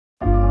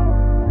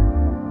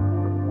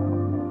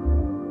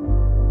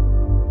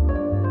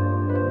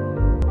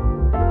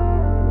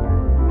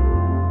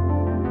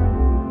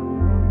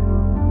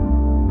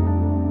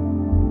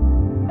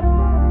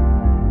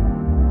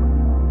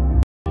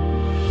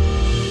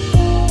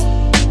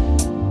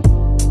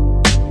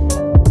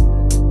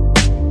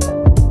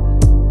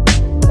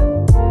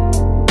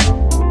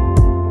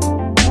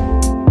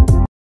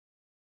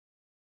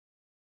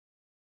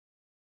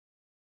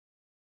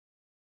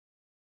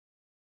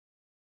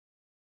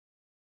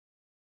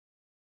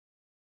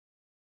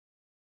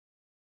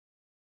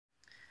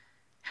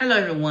Hello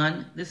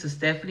everyone, this is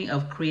Stephanie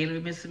of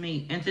Creatively Miss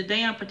Me, and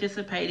today I'm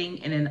participating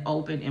in an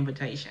open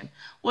invitation.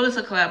 Well, it's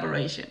a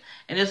collaboration,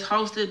 and it's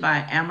hosted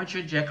by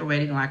Amateur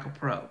Decorating Like a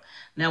Pro.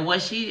 Now,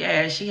 what she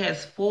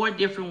has 4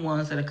 different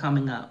ones that are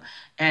coming up,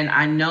 and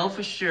I know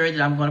for sure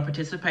that I'm going to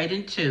participate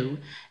in 2,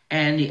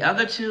 and the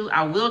other 2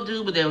 I will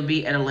do, but they will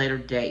be at a later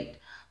date.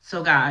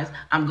 So guys,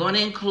 I'm going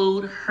to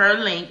include her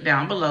link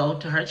down below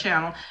to her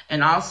channel,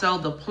 and also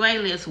the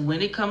playlist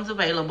when it comes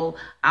available.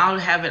 I'll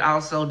have it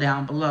also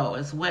down below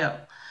as well.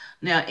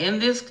 Now, in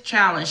this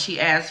challenge, she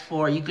asked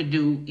for, you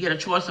had a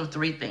choice of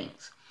 3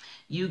 things.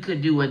 You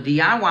could do a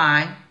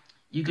DIY,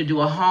 you could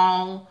do a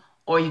haul,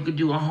 or you could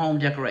do a home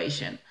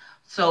decoration.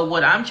 So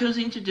what I'm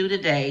choosing to do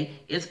today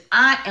is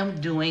I am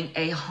doing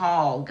a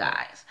haul,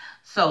 guys.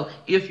 So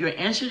if you're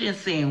interested in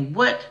seeing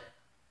what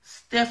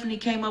Stephanie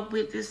came up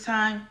with this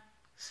time,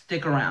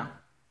 stick around.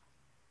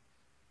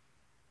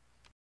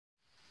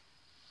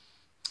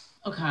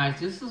 Okay,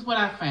 this is what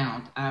I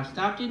found. I've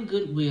stopped in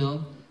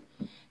Goodwill,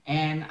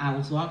 and I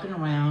was walking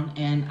around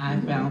and I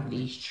found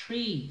these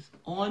trees.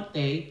 Aren't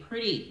they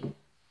pretty?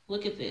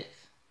 Look at this.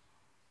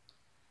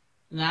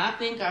 Now, I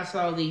think I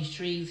saw these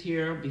trees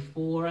here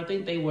before. I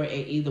think they were at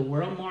either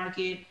World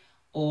Market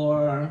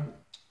or,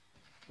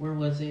 where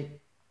was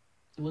it?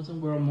 It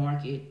wasn't World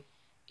Market.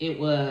 It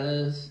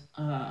was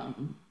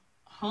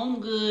Home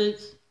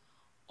Goods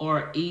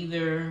or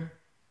either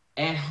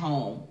At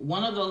Home.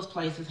 One of those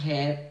places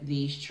had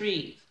these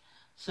trees.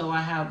 So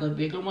I have the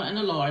bigger one and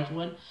the large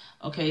one.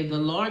 Okay, the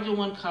larger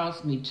one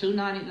cost me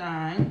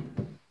 $2.99.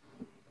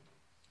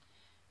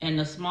 And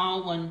the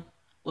small one,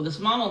 well, the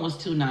small one was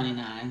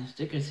 $2.99.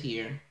 Stickers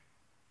here.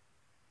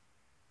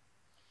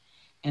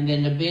 And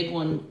then the big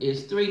one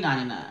is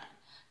 $3.99.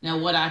 Now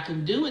what I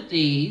can do with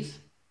these,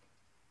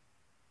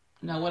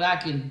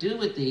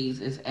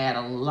 is add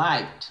a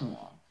light to them.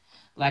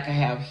 Like I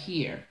have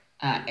here.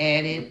 I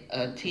added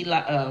a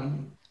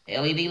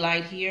LED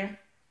light here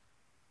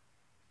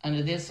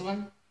under this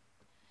one.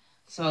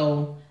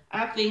 So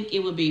I think it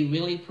would be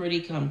really pretty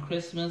come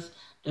Christmas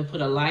to put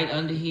a light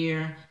under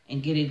here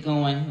and get it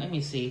going. Let me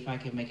see if I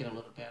can make it a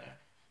little better.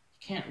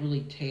 Can't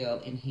really tell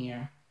in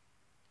here.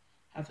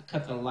 I have to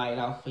cut the light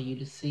off for you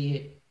to see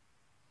it.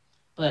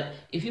 But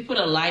if you put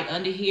a light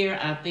under here,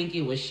 I think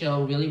it would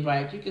show really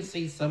bright. You can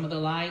see some of the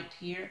light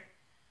here.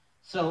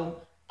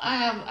 So I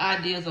have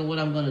ideas of what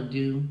I'm going to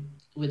do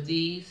with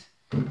these.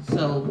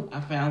 So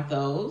I found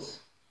those.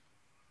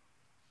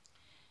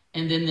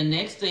 And then the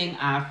next thing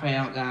I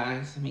found,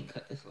 guys, let me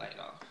cut this light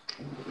off.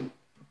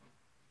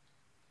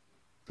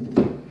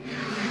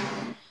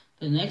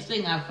 The next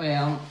thing I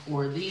found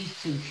were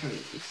these 2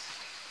 trees.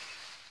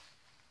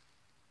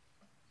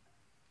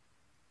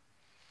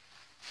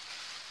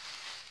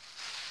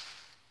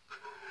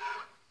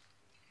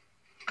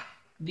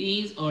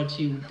 These are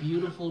 2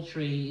 beautiful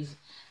trees.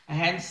 I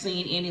hadn't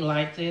seen any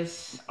like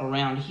this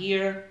around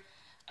here.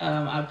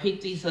 I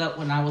picked these up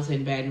when I was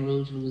in Baton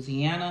Rouge,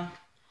 Louisiana.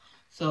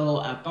 So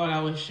I thought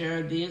I would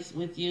share this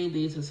with you.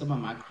 These are some of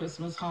my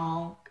Christmas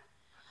haul.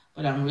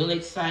 But I'm really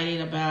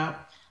excited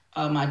about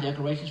my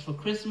decorations for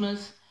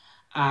Christmas.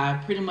 I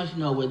pretty much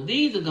know where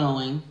these are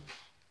going.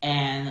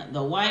 And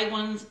the white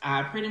ones,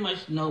 I pretty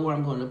much know where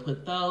I'm going to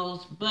put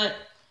those. But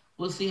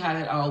we'll see how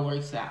that all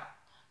works out.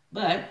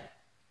 But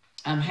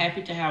I'm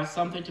happy to have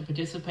something to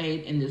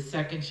participate in this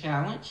second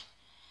challenge.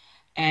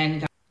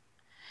 And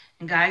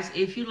guys,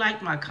 if you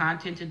liked my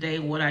content today,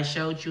 what I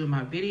showed you in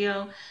my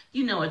video,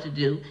 you know what to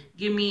do.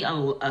 Give me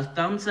a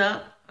thumbs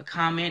up, a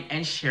comment,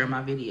 and share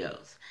my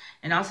videos.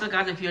 And also,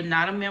 guys, if you're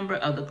not a member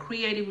of the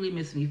Creatively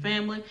Miss Me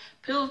family,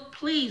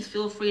 please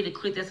feel free to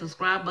click that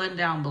subscribe button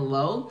down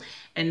below.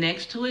 And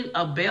next to it,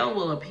 a bell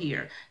will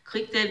appear.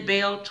 Click that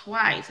bell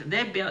twice.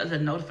 That bell is a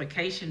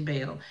notification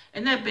bell.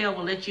 And that bell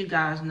will let you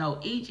guys know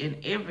each and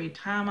every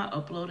time I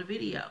upload a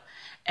video.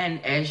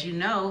 And as you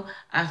know,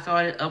 I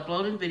started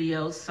uploading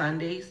videos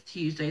Sundays,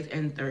 Tuesdays,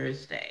 and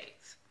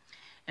Thursdays.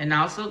 And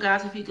also,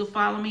 guys, if you could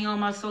follow me on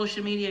my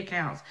social media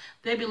accounts,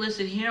 they'll be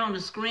listed here on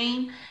the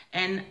screen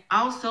and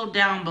also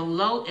down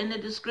below in the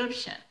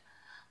description.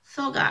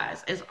 So,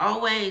 guys, as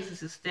always,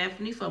 this is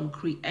Stephanie from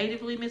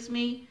Creatively Miss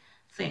Me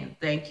saying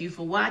thank you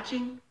for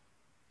watching.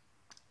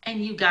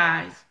 And you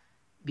guys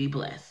be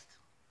blessed.